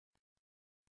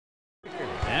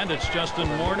And it's Justin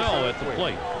Morneau at the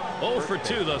plate. 0 for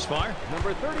 2 thus far.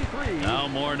 Number 33. Now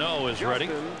Morneau is ready.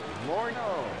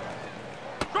 Morneau.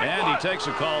 And he takes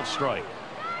a called strike.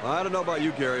 Well, I don't know about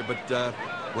you, Gary, but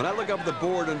when I look up the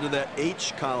board under that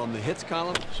H column, the hits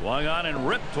column. Swung on and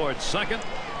ripped towards second.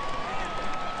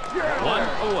 One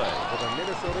away.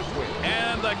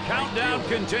 And the countdown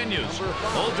continues.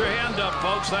 Hold your hand up,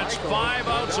 folks. That's 5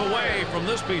 outs away from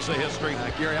this piece of history.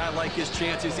 Gary, I like his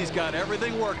chances. He's got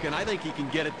everything working. I think he can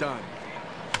get it done.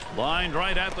 Lined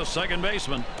right at the second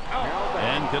baseman.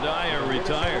 And Kadaya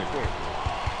retired.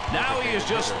 Now he is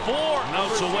just 4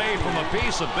 outs away from a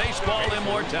piece of baseball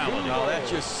immortality. Oh, that's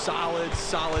just solid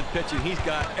pitching. He's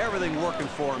got everything working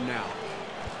for him now.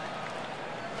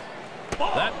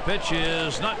 That pitch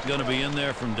is not going to be in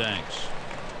there from Danks.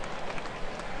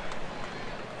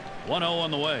 1-0 on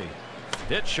the way.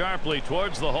 Hit sharply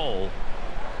towards the hole.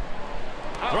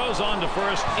 Throws on to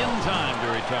first in time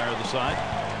to retire the side.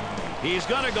 He's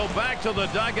going to go back to the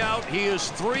dugout. He is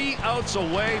 3 outs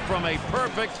away from a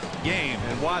perfect game.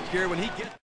 And watch, Gary, when he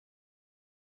gets.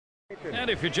 And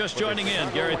if you're just joining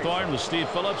in, Gary Thorne with Steve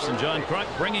Phillips and John Kruk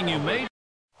bringing you Major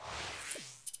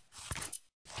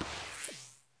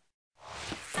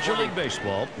League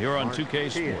Baseball here on 2K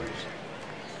Sports.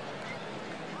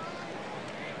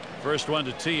 First one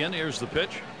to tee in. Here's the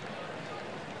pitch.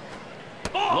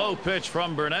 Low pitch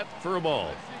from Burnett for a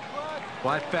ball.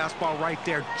 Well, that fastball right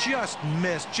there just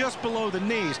missed, just below the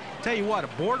knees. Tell you what, a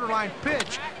borderline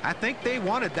pitch. I think they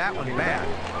wanted that one bad.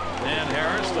 And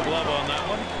Harris, the glove on that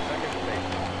one.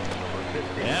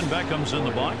 And Beckham's in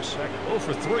the box. 0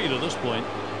 for 3 to this point.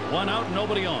 1 out,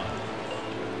 nobody on.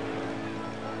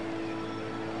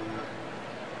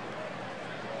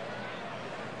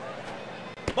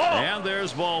 And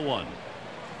there's ball 1.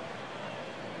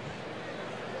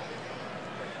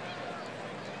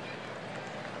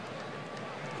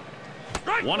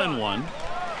 Right. 1-1.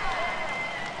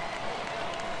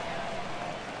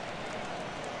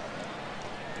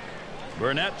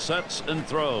 Burnett sets and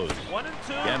throws. 1-2.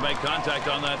 Can't make contact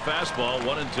on that fastball.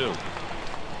 1-2.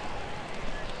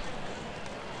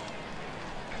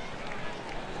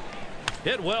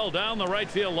 Hit well down the right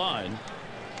field line.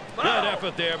 Good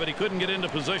effort there, but he couldn't get into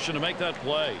position to make that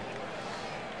play.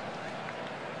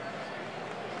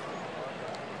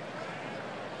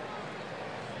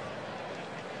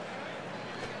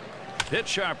 Hit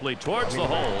sharply towards the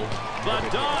hole. The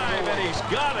dive, and he's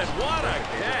got it. What a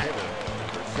catch.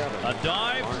 A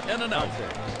dive and an out.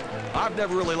 I've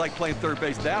never really liked playing third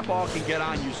base. That ball can get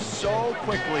on you so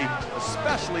quickly,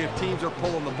 especially if teams are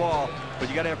pulling the ball. But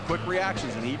you got to have quick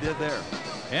reactions, and he did there.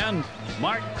 And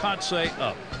Mark Kotsay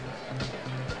up.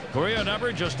 Career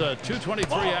number just a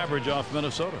 .223 average off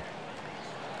Minnesota.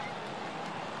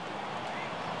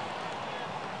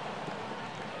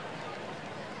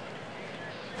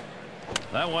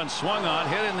 That one swung on,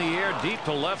 hit in the air deep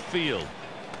to left field.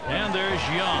 And there's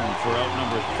Young for out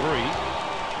number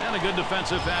 3. And a good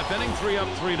defensive half inning. 3 up,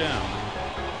 3 down.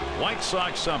 White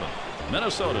Sox 7.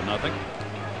 Minnesota nothing.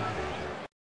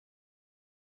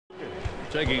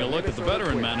 Taking a look at the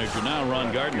veteran manager now,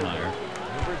 Ron Gardenhire.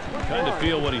 Kind of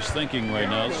feel what he's thinking right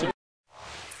now.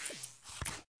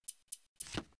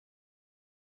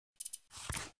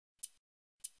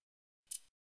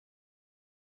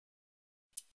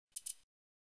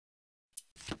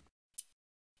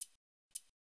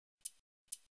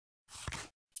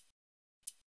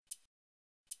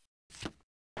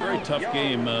 Very tough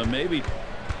game. Maybe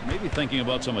thinking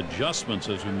about some adjustments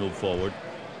as we move forward.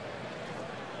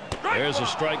 There's a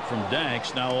strike from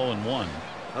Danks, now 0-1.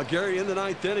 Well, Gary, in the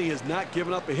 9th inning, has not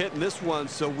given up a hit in this one,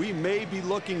 so we may be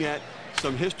looking at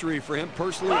some history for him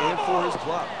personally and for his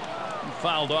club. He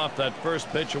fouled off that first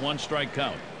pitch, a 1-strike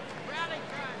count.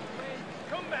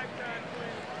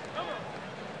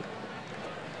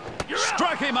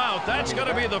 Struck him out. That's going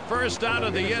to be the first out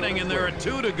of the inning, and there are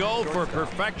 2 to go for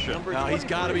perfection. Now, he's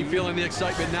got to be feeling the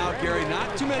excitement now, Gary.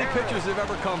 Not too many pitchers have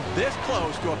ever come this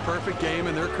close to a perfect game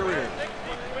in their career.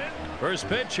 First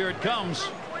pitch, here it comes.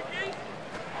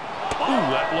 Ooh,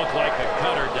 that looked like a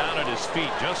cutter down at his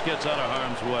feet. Just gets out of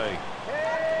harm's way.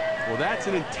 Well, that's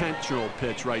an intentional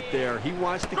pitch right there. He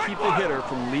wants to keep the hitter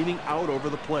from leaning out over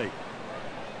the plate.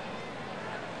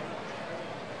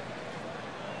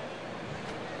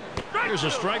 Here's a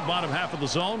strike, bottom half of the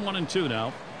zone. 1-2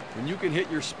 now. When you can hit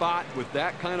your spot with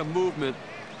that kind of movement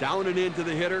down and into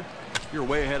the hitter, you're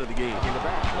way ahead of the game.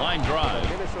 Line drive.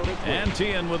 And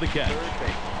Tien with the catch.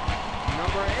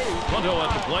 Punto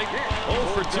at the plate. 0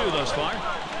 for 2 thus far.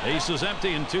 Ace is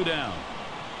empty and 2 down.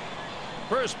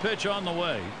 First pitch on the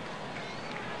way.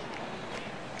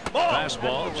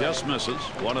 Fastball just misses.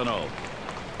 1-0.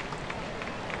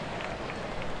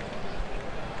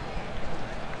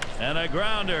 And a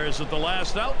grounder is at the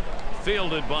last out,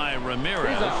 fielded by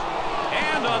Ramirez.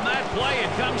 And on that play,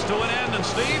 it comes to an end. And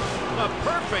Steve, a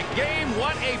perfect game.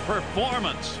 What a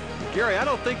performance. Gary, I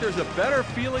don't think there's a better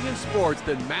feeling in sports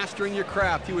than mastering your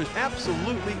craft. He was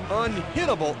absolutely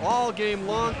unhittable all game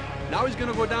long. Now he's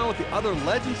going to go down with the other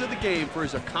legends of the game for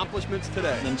his accomplishments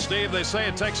today. And Steve, they say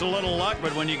it takes a little luck,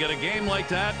 but when you get a game like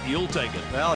that, you'll take it. Well,